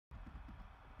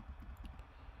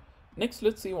Next,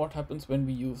 let's see what happens when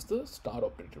we use the star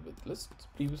operator with lists.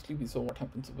 Previously, we saw what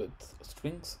happens with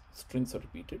strings. Strings are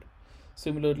repeated.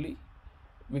 Similarly,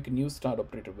 we can use star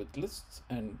operator with lists,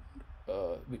 and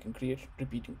we can create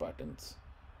repeating patterns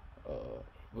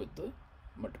with the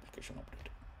multiplication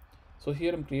operator. So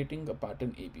here I'm creating a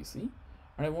pattern ABC,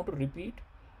 and I want to repeat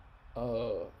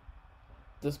uh,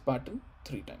 this pattern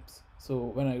 3 times. So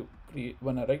when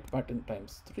I write pattern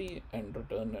times 3 and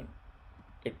return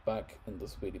it back in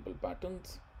this variable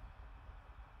patterns,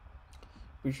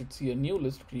 we should see a new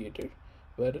list created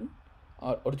wherein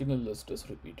our original list is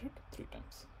repeated 3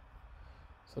 times.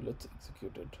 So let's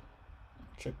execute it and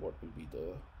check what will be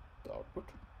the output.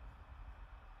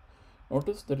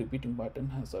 Notice the repeating pattern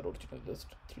has our original list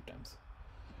 3 times.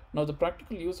 Now the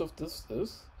practical use of this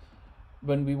is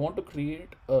when we want to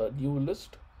create a new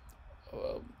list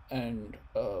and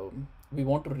we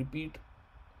want to repeat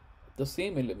the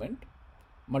same element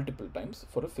multiple times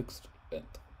for a fixed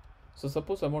length. So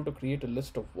suppose I want to create a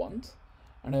list of ones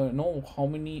and I know how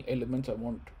many elements I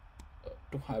want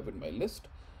to have in my list,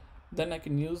 then I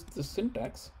can use this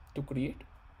syntax to create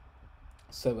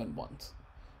 7 ones.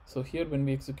 So here when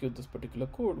we execute this particular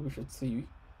code, we should see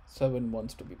 7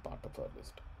 ones to be part of our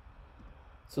list.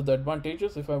 So the advantage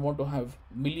is if I want to have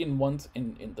million ones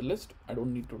in the list, I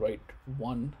don't need to write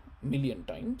 1 million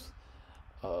times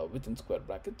within square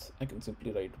brackets. I can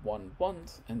simply write 1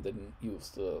 once and then use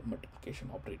the multiplication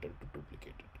operator to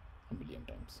duplicate it a million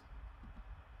times.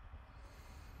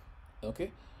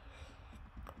 Okay.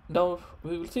 Now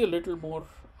we will see a little more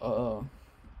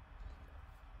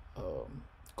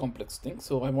complex thing.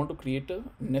 So I want to create a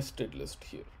nested list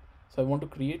here. So I want to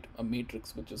create a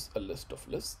matrix which is a list of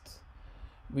lists.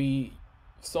 We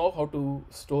saw how to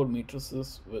store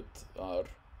matrices with our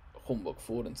homework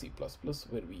 4 in C++,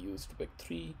 where we used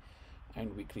vec3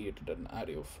 and we created an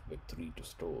array of vec3 to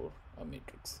store a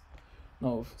matrix.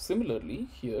 Now similarly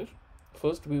here,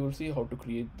 first we will see how to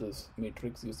create this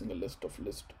matrix using a list of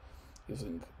list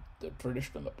using the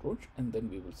traditional approach, and then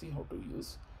we will see how to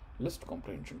use list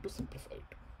comprehension to simplify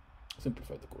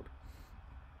the code.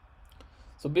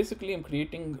 So basically I'm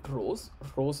creating rows.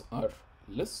 Rows are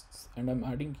lists and I'm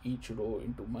adding each row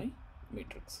into my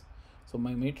matrix. So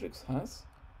my matrix has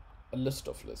a list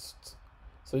of lists.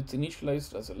 So it's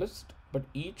initialized as a list, but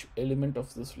each element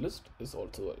of this list is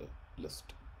also a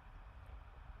list.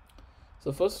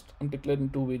 So first I'm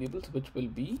declaring 2 variables which will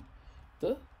be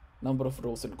the number of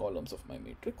rows and columns of my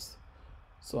matrix.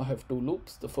 So I have 2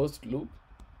 loops. The first loop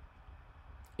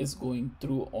is going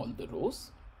through all the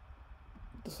rows.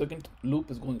 The second loop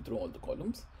is going through all the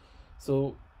columns.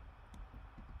 So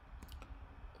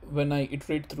when I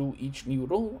iterate through each new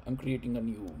row, I'm creating a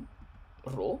new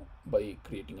row by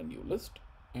creating a new list,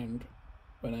 and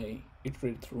when I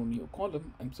iterate through a new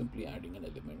column, I'm simply adding an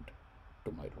element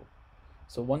to my row.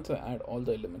 So once I add all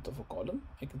the elements of a column,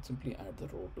 I can simply add the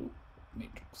row to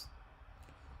matrix.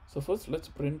 So first let's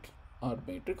print our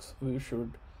matrix. We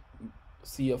should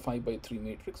see a 5 by 3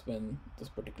 matrix when this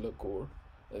particular code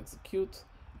executes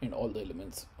and all the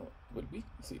elements will be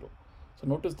 0. So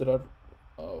notice there are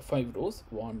 5 rows,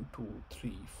 1, 2,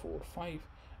 3, 4, 5,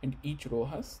 and each row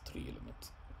has 3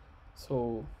 elements.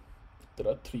 So there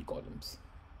are 3 columns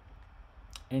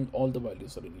and all the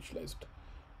values are initialized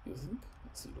using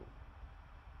 0.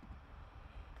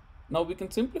 Now we can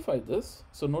simplify this.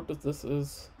 So notice this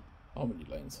is how many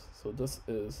lines? So this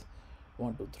is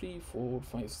 1, 2, 3, 4,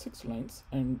 5, 6 lines,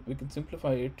 and we can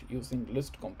simplify it using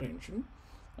list comprehension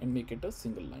and make it a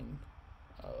single line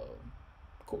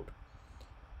code.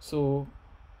 So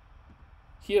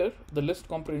here the list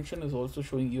comprehension is also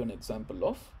showing you an example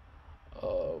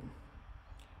of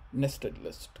nested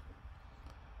list.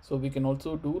 So we can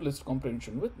also do list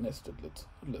comprehension with nested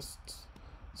lists.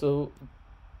 So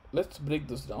let's break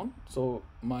this down. So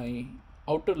my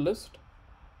outer list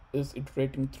is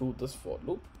iterating through this for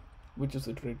loop, which is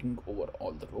iterating over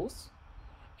all the rows,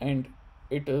 and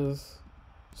it is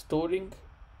storing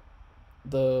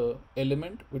the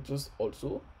element which is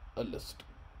also a list.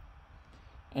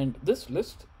 And this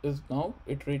list is now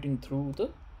iterating through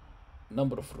the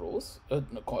number of rows,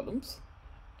 columns,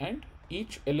 and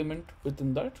each element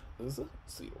within that is a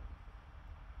 0.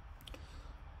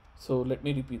 So let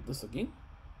me repeat this again.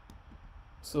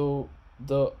 So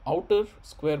the outer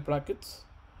square brackets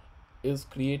is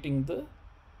creating the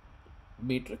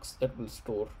matrix that will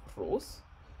store rows.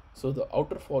 So the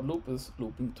outer for loop is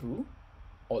looping through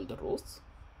all the rows,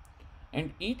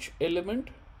 and each element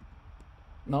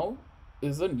now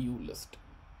is a new list,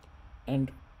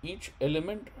 and each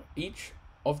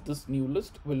of this new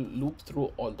list will loop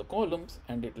through all the columns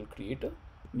and it will create a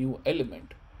new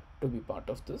element to be part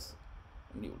of this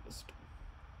new list.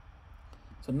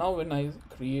 So now when I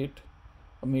create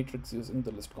a matrix using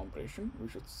the list comparison, we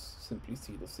should simply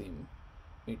see the same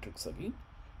matrix again,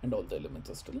 and all the elements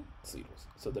are still zeros.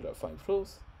 So there are 5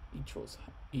 rows,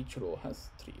 each row has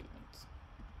 3 elements.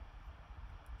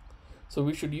 So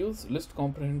we should use list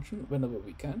comprehension whenever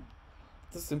we can.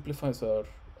 This simplifies our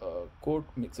code,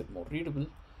 makes it more readable,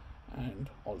 and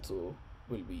also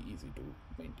will be easy to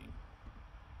maintain.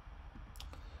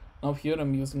 Now here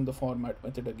I'm using the format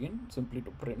method again, simply to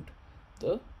print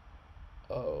the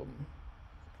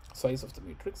size of the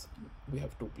matrix. We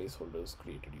have 2 placeholders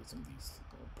created using these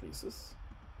braces.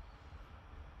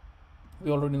 We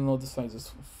already know the size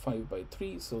is 5 by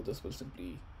 3, so this will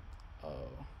simply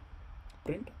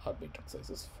print our matrix size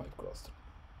is 5 cross 3.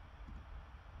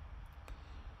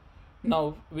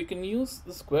 Now we can use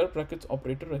the square brackets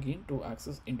operator again to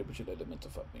access individual elements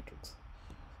of our matrix.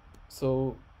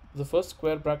 So the first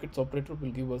square brackets operator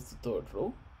will give us the 3rd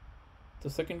row.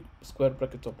 The second square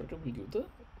brackets operator will give the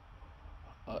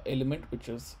element which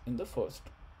is in the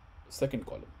second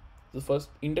column. The first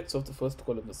index of the first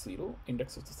column is 0,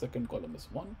 index of the second column is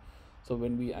 1. So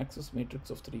when we access matrix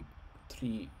of 3,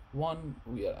 3, 1,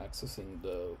 we are accessing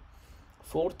the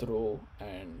 4th row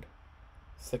and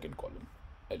second column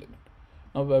element.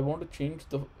 Now I want to change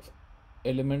the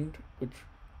element which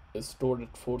is stored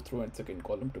at 4th row and second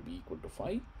column to be equal to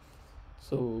 5.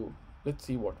 So let's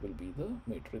see what will be the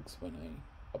matrix when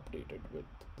I update it with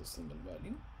the single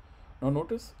value. Now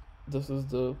notice this is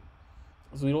the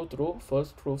 0th row,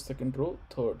 1st row, 2nd row,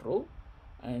 3rd row,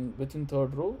 and within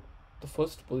 3rd row the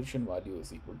first position value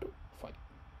is equal to 5.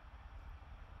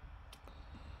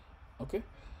 Okay,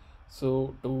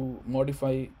 so to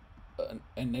modify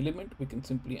an element, we can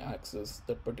simply access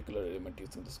that particular element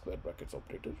using the square brackets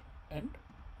operator and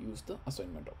use the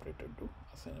assignment operator to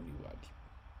assign a new value.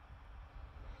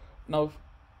 Now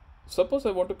suppose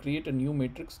I want to create a new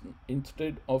matrix.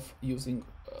 Instead of using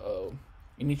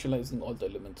initializing all the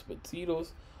elements with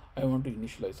zeros, I want to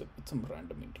initialize it with some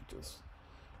random integers.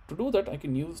 To do that, I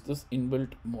can use this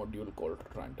inbuilt module called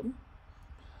random.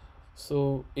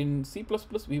 So in C++,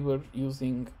 we were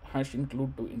using hash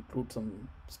include to include some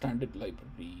standard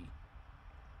library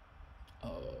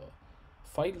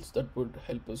files that would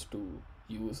help us to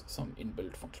use some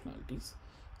inbuilt functionalities.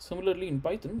 Similarly, in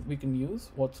Python, we can use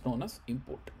what's known as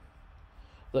import.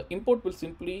 The import will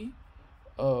simply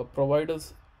provide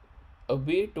us a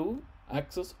way to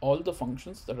access all the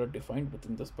functions that are defined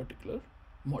within this particular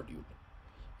module.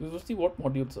 We will see what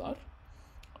modules are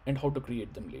and how to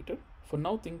create them later. For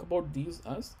now, think about these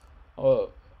as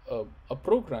a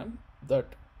program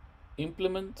that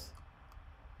implements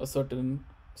a certain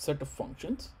set of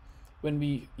functions. When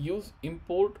we use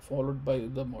import followed by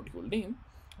the module name,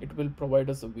 it will provide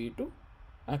us a way to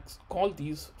call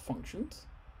these functions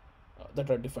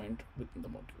that are defined within the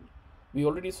module. We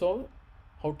already saw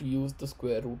how to use the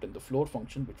square root and the floor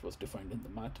function, which was defined in the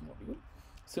math module.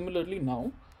 Similarly,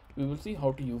 now we will see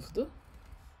how to use the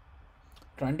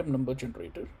random number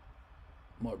generator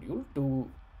module to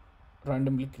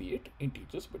randomly create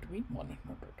integers between 1 and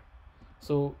 100.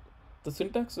 So the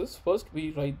syntax is, first we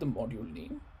write the module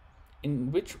name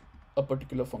in which a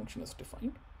particular function is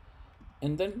defined,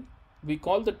 and then we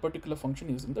call that particular function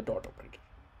using the dot operator.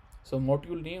 So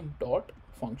module name dot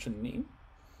function name,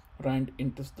 rand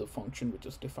int is the function which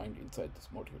is defined inside this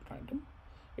module random.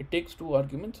 It takes 2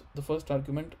 arguments. The first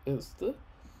argument is the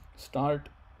start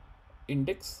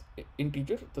index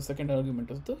integer, the second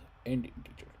argument is the end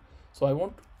integer. So I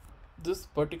want this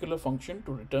particular function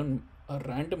to return a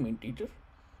random integer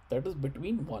that is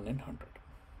between 1 and 100.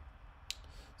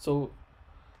 So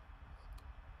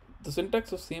the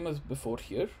syntax is same as before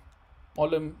here.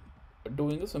 All I'm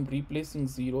doing is I'm replacing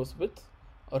zeros with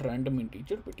a random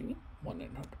integer between 1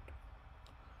 and 100.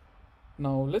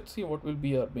 Now let's see what will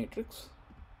be our matrix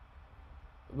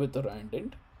with the rand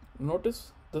int.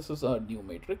 Notice this is our new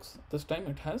matrix. This time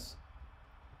it has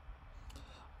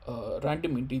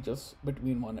random integers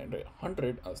between 1 and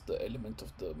 100 as the elements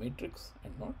of the matrix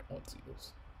and not all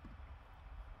zeros.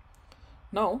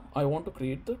 Now I want to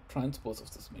create the transpose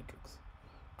of this matrix.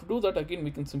 To do that, again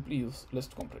we can simply use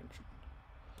list comprehension.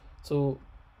 So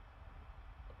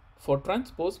for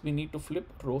transpose, we need to flip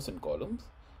rows and columns.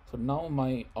 So now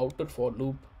my outer for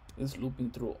loop is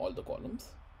looping through all the columns,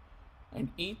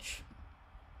 and each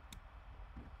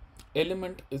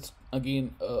element is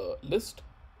again a list,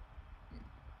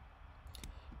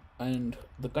 and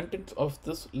the contents of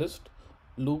this list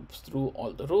loops through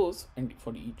all the rows, and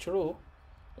for each row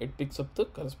it picks up the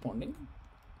corresponding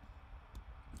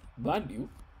value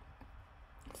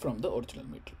from the original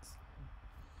matrix.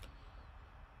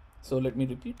 So let me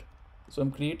repeat. So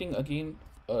I'm creating again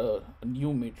a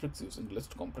new matrix using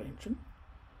list comprehension.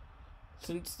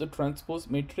 Since the transpose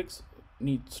matrix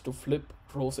needs to flip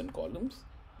rows and columns,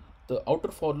 the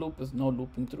outer for loop is now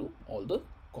looping through all the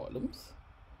columns.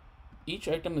 Each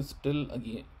item is still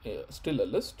a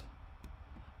list,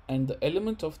 and the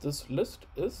elements of this list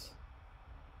is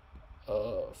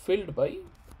filled by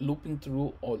looping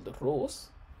through all the rows,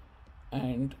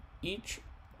 and each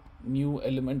new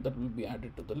element that will be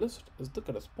added to the list is the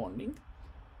corresponding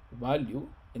value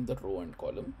in the row and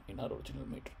column in our original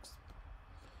matrix.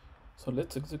 So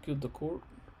let's execute the code,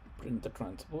 print the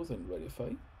transpose, and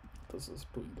verify this is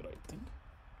doing the right thing.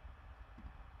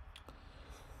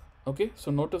 Okay,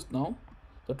 so notice now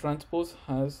the transpose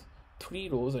has 3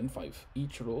 rows and 5.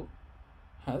 Each row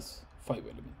has 5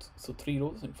 elements. So 3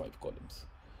 rows and 5 columns.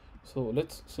 So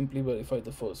let's simply verify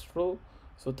the first row.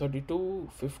 So 32,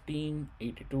 15,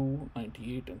 82,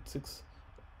 98, and 6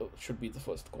 should be the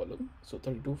first column. So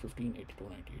 32, 15, 82,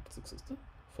 98, 6 is the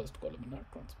first column in our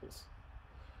transpose.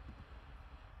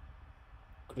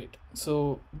 Great.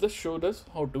 So this showed us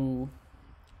how to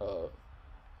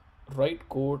write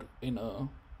code in a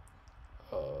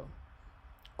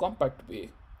compact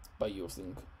way by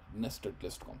using nested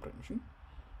list comprehension.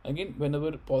 Again,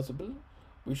 whenever possible,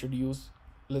 we should use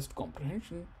list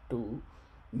comprehension to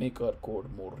make our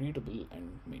code more readable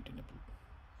and maintainable.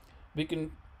 We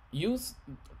can use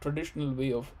traditional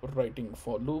way of writing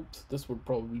for loops. This would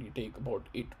probably take about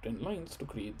 8 to 10 lines to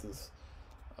create this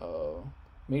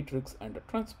matrix and a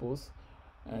transpose,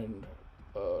 and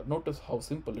notice how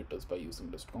simple it is by using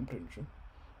list comprehension.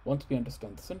 Once we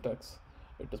understand the syntax,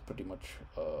 it is pretty much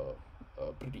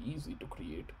pretty easy to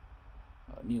create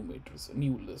new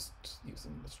lists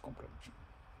using list comprehension.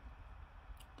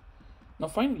 Now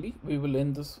finally, we will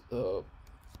end this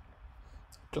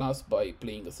class by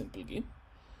playing a simple game.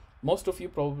 Most of you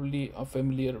probably are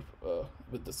familiar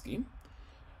with this game.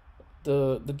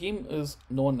 The game is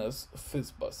known as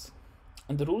FizzBuzz,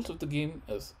 and the rules of the game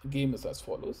is as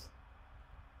follows.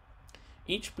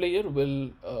 Each player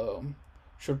will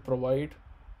should provide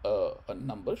a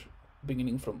number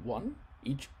beginning from 1.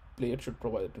 Each player should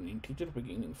provide an integer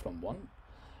beginning from 1,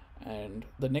 and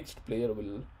the next player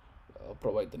will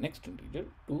provide the next integer,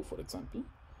 2 for example.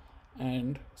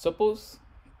 And suppose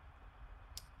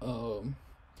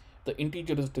the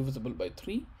integer is divisible by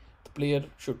 3, the player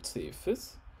should say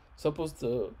fizz. Suppose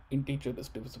the integer is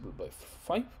divisible by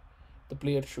 5, the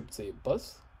player should say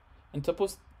buzz. And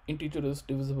suppose integer is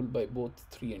divisible by both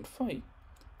 3 and 5,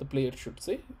 the player should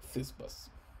say FizzBuzz.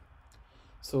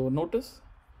 So notice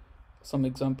some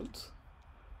examples.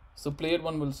 So player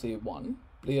 1 will say 1,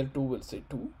 player 2 will say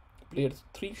 2, player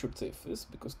 3 should say fizz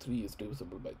because 3 is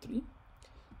divisible by 3,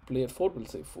 player 4 will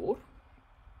say 4.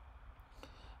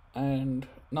 And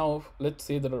now let's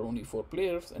say there are only 4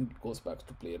 players, and it goes back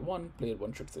to player 1. Player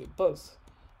 1 should say buzz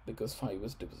because 5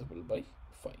 is divisible by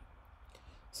 5.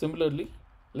 Similarly,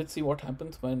 let's see what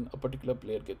happens when a particular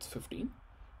player gets 15.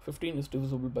 15 is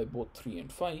divisible by both 3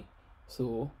 and 5.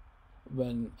 So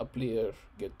when a player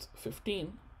gets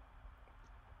 15,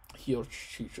 he or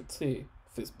she should say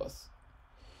FizzBuzz.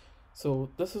 So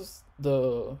this is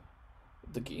the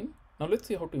game. Now let's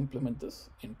see how to implement this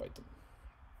in Python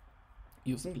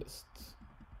using lists.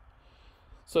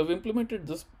 So I've implemented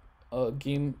this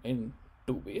game in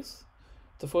 2 ways.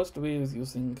 The first way is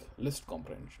using list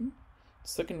comprehension. The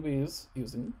second way is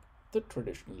using the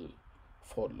traditional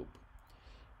for loop.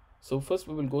 So first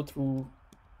we will go through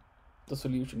the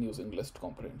solution using list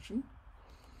comprehension.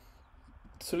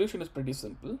 The solution is pretty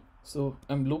simple. So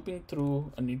I'm looping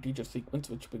through an integer sequence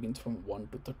which begins from 1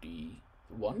 to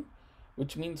 31,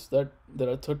 which means that there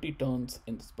are 30 turns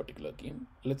in this particular game.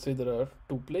 Let's say there are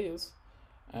 2 players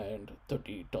and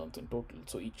 30 turns in total.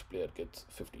 So each player gets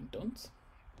 15 turns.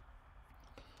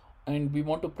 And we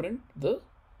want to print the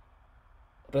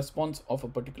response of a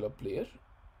particular player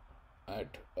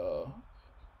at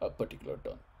a particular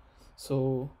turn.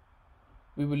 So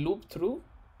we will loop through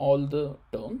all the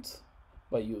turns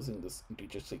by using this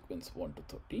integer sequence 1 to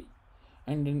 30.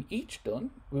 And in each turn,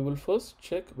 we will first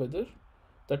check whether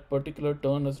that particular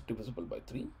turn is divisible by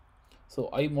 3. So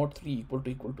I mod 3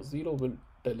 equal to 0 will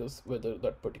tell us whether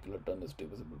that particular turn is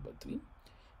divisible by 3.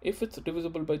 If it's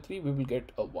divisible by 3, we will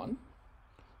get a 1.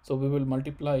 So we will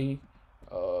multiply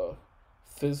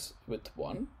fizz with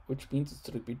 1, which means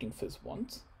it's repeating fizz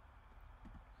once.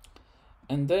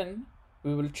 And then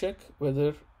we will check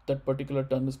whether that particular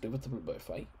turn is divisible by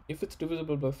 5. If it's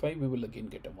divisible by 5, we will again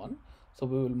get a 1. So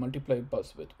we will multiply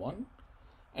buzz with 1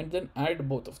 and then add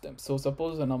both of them. So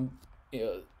suppose a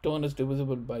turn is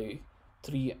divisible by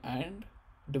 3 and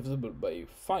divisible by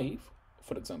 5,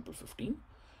 for example 15.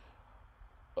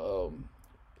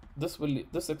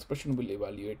 this expression will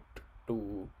evaluate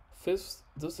to fizz,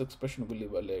 this expression will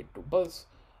evaluate to buzz,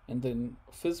 and then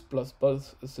fizz plus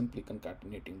buzz is simply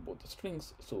concatenating both the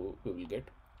strings, so we will get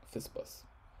fizz buzz.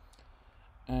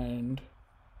 And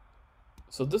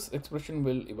so this expression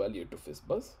will evaluate to fizz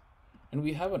buzz, and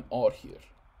we have an OR here.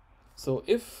 So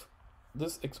if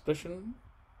this expression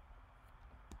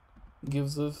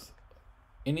gives us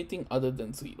anything other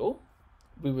than 0,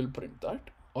 we will print that,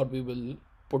 or we will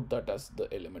put that as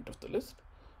the element of the list.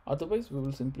 Otherwise, we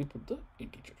will simply put the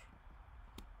integer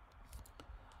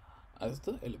as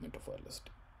the element of our list.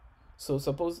 So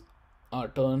suppose our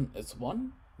turn is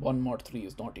 1, 1 mod 3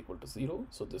 is not equal to 0,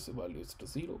 so this evaluates to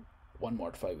 0. 1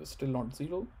 mod 5 is still not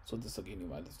 0, so this again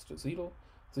evaluates to 0.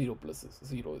 0 plus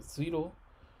 0 is 0,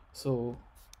 so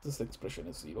this expression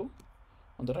is 0.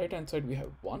 On the right hand side we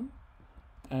have 1,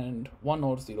 and 1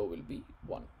 or 0 will be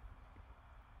 1.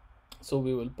 So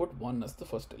we will put 1 as the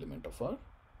first element of our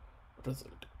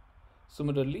result.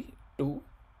 Similarly, 2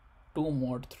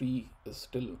 mod 3 is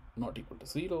still not equal to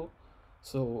 0,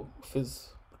 so fizz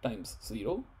times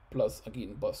 0 plus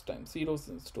again buzz times 0,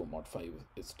 since 2 mod 5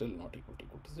 is still not equal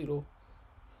to 0,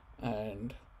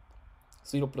 and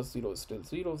 0 plus 0 is still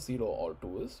 0, 0 or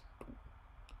 2 is 2.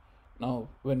 Now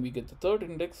when we get the third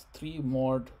index, 3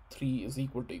 mod 3 is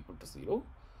equal to 0,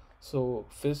 so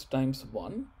fizz times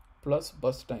 1 plus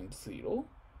buzz times 0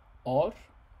 or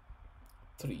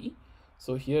 3.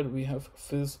 So here we have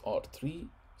fizz or 3,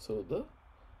 so the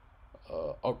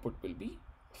output will be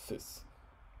fizz.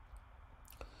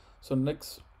 So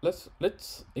next,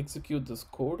 let's execute this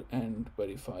code and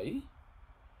verify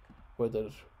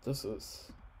whether this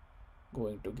is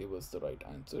going to give us the right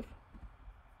answer.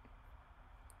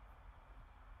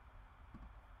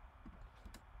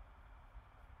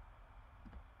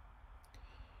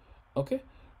 Okay,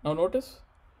 now notice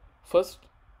first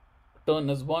turn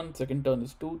is 1, second turn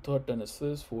is 2, third turn is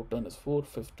fizz, fourth turn is 4,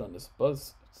 fifth turn is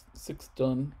buzz, sixth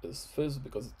turn is fizz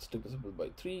because it's divisible by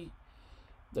 3,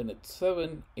 then it's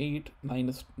 7, 8, 9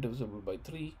 is divisible by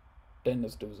 3, 10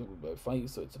 is divisible by 5,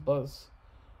 so it's buzz,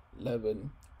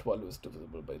 11, 12 is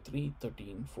divisible by 3,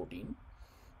 13, 14,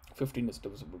 15 is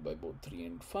divisible by both 3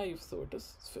 and 5, so it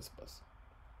is fizz buzz.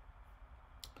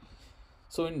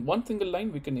 So in one single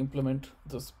line, we can implement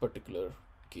this particular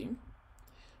game.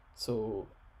 So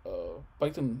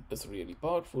Python is really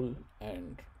powerful,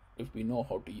 and if we know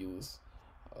how to use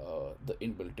the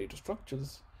inbuilt data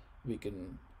structures, we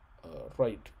can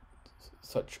write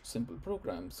such simple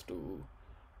programs to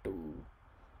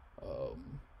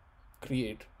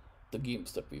create the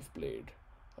games that we've played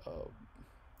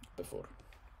before.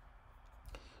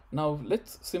 Now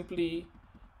let's simply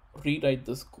rewrite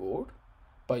this code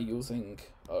by using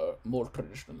a more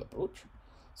traditional approach.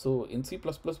 So in C++,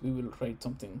 we will write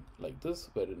something like this,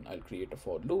 wherein I'll create a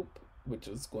for loop, which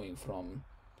is going from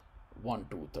 1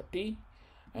 to 30.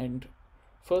 And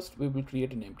first we will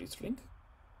create an empty string.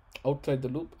 Outside the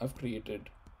loop, I've created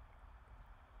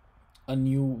a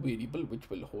new variable which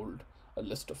will hold a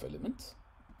list of elements.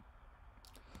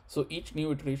 So each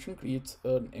new iteration creates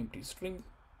an empty string.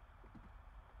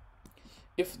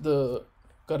 If the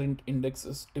current index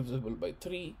is divisible by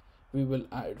 3, we will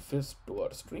add fizz to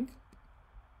our string.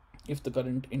 If the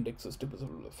current index is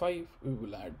divisible by 5, we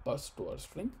will add buzz to our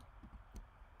string.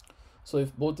 So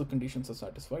if both the conditions are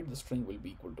satisfied, the string will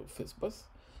be equal to fizz buzz.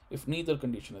 If neither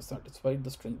condition is satisfied,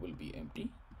 the string will be empty.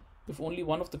 If only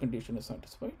one of the condition is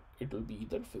satisfied, it will be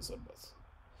either fizz or buzz.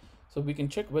 So we can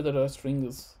check whether our string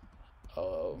is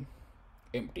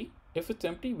empty. If it's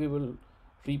empty, we will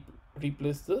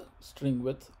replace the string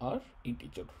with our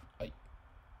integer I.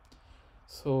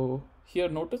 So here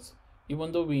notice,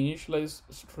 even though we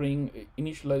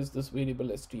initialize this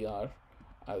variable str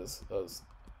as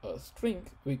a string,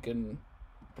 we can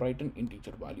write an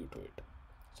integer value to it.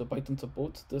 So Python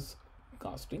supports this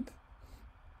casting,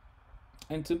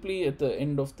 and simply at the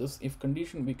end of this if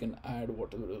condition, we can add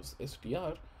whatever is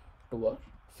str to our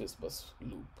fizzbuzz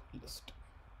loop list.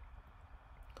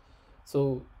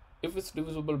 So if it's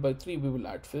divisible by 3, we will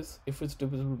add fizz. If it's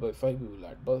divisible by 5, we will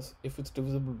add buzz. If it's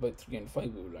divisible by 3 and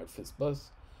 5, we will add fizz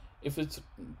buzz. If it's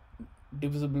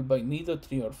divisible by neither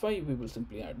 3 or 5, we will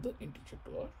simply add the integer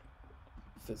to our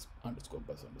fizz underscore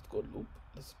buzz underscore loop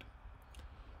list.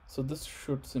 So this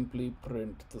should simply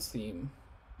print the same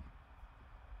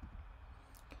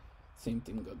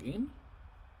thing again.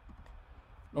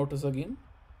 Notice again,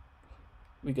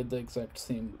 we get the exact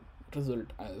same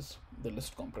result as the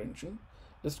list comprehension.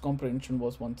 List comprehension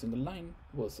was one single line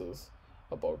versus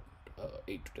about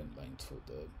 8 to 10 lines for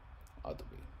the other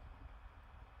way.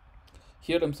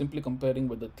 Here I'm simply comparing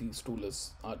whether these two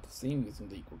lists are the same using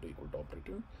the equal to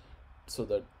operator, so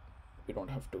that we don't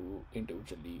have to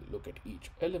individually look at each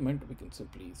element. We can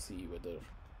simply see whether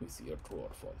we see a true or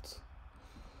false.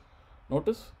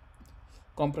 Notice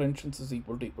comprehensions is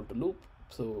equal to loop,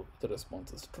 so the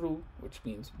response is true, which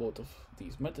means both of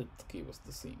these methods gave us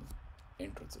the same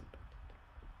end result.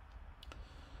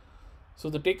 So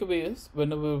the takeaway is,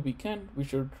 whenever we can, we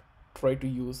should try to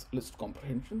use list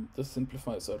comprehension. This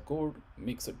simplifies our code,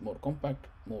 makes it more compact,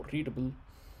 more readable,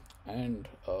 and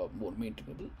more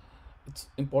maintainable. It's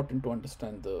important to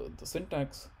understand the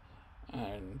syntax,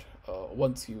 and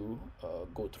once you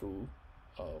go through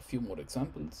a few more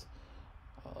examples,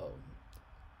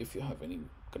 if you have any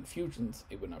confusions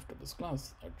even after this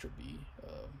class, it should be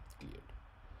cleared.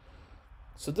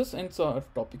 So this ends our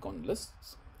topic on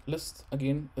lists. Lists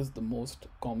again is the most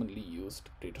commonly used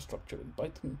data structure in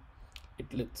Python.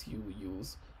 It lets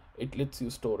you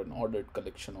store an ordered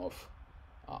collection of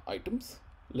items.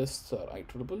 Lists are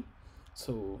iterable,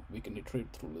 so we can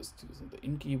iterate through lists using the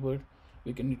in keyword.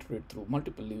 We can iterate through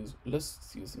multiple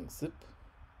lists using zip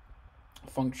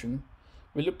function.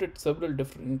 We looked at several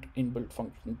different inbuilt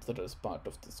functions that are as part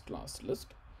of this class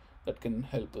list that can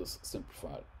help us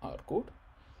simplify our code.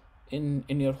 In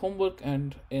your homework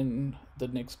and in the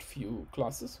next few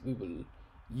classes, we will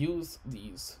use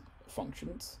these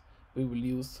functions. We will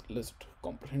use list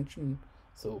comprehension,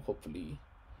 so hopefully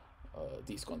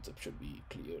these concepts should be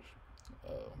clear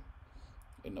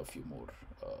in a few more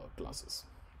classes.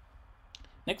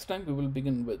 Next time we will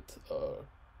begin with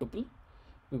tuple.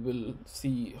 We will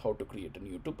see how to create a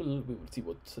new tuple. We will see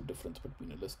what's the difference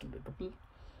between a list and a tuple.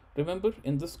 Remember,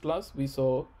 in this class we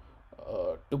saw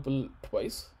tuple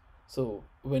twice. So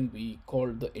when we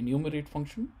called the enumerate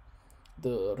function,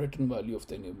 the return value of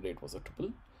the enumerate was a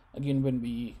tuple. Again, when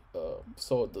we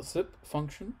saw the zip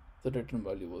function, the return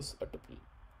value was a tuple.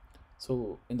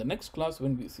 So in the next class,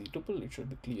 when we see tuple, it should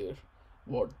be clear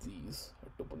what these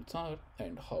tuples are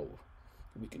and how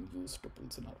we can use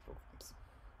tuples in our programs.